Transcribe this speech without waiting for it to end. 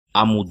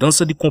a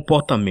mudança de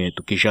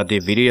comportamento que já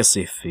deveria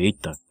ser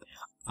feita,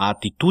 a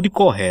atitude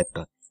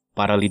correta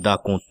para lidar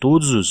com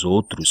todos os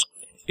outros,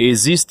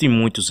 existem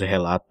muitos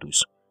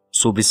relatos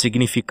sobre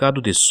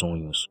significado de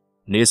sonhos.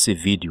 Nesse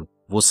vídeo,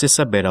 você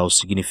saberá o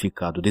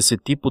significado desse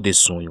tipo de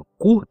sonho.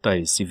 Curta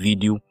esse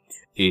vídeo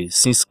e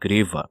se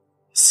inscreva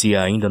se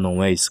ainda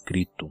não é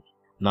inscrito.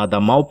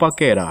 Nada mal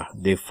paquerar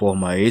de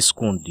forma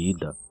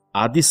escondida.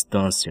 A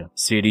distância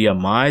seria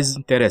mais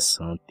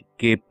interessante,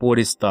 que por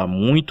estar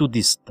muito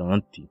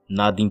distante,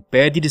 nada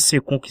impede de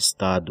ser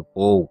conquistado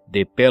ou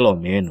de pelo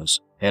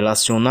menos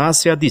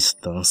relacionar-se à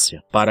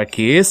distância, para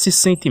que esse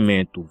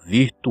sentimento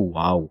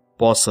virtual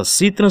possa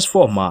se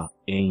transformar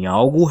em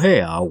algo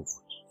real,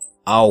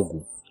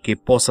 algo que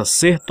possa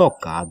ser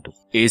tocado.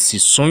 Esse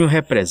sonho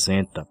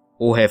representa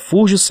o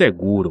refúgio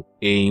seguro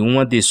em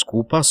uma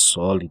desculpa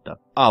sólida,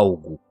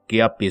 algo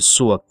que a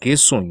pessoa que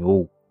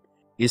sonhou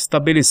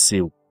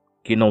estabeleceu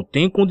que não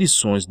tem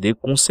condições de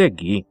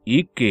conseguir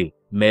e que,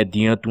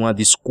 mediante uma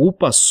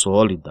desculpa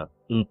sólida,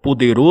 um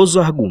poderoso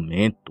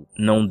argumento,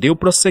 não deu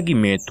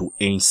prosseguimento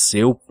em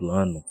seu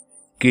plano,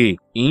 que,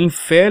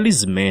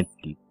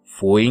 infelizmente,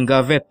 foi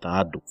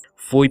engavetado,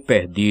 foi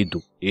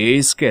perdido e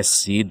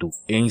esquecido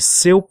em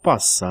seu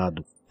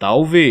passado.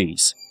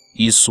 Talvez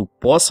isso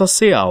possa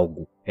ser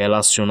algo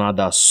relacionado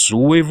à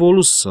sua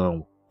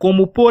evolução,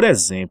 como, por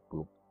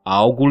exemplo,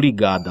 algo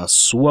ligado à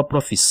sua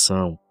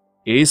profissão,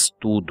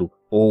 estudo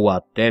ou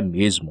até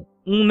mesmo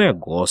um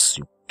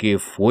negócio que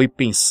foi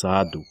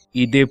pensado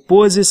e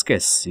depois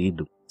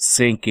esquecido,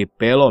 sem que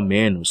pelo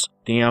menos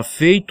tenha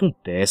feito um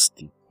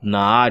teste.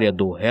 Na área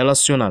do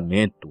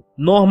relacionamento,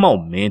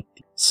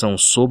 normalmente são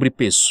sobre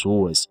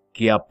pessoas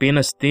que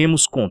apenas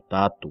temos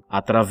contato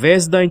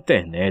através da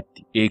internet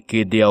e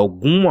que de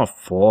alguma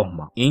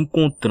forma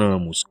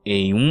encontramos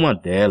em uma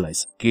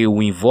delas que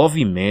o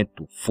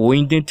envolvimento foi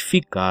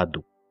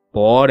identificado.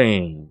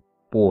 Porém,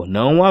 por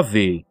não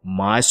haver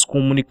mais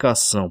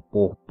comunicação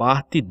por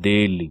parte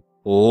dele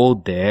ou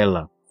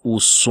dela,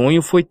 o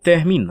sonho foi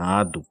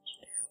terminado.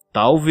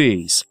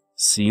 Talvez,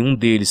 se um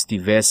deles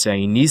tivesse a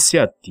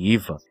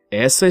iniciativa,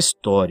 essa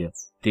história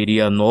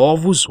teria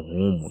novos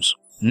rumos.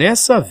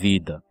 Nessa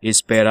vida,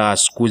 esperar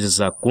as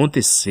coisas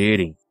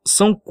acontecerem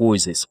são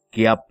coisas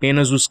que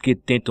apenas os que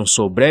tentam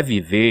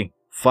sobreviver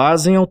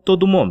fazem a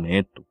todo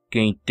momento.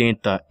 Quem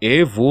tenta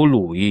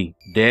evoluir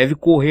deve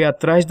correr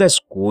atrás das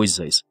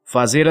coisas,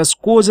 fazer as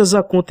coisas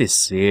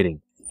acontecerem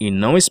e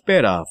não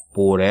esperar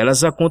por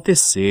elas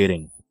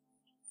acontecerem.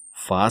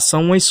 Faça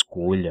uma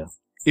escolha.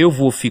 Eu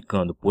vou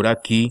ficando por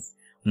aqui.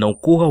 Não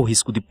corra o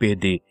risco de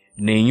perder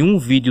nenhum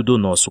vídeo do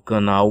nosso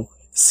canal.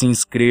 Se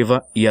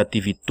inscreva e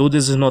ative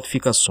todas as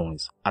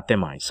notificações. Até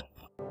mais.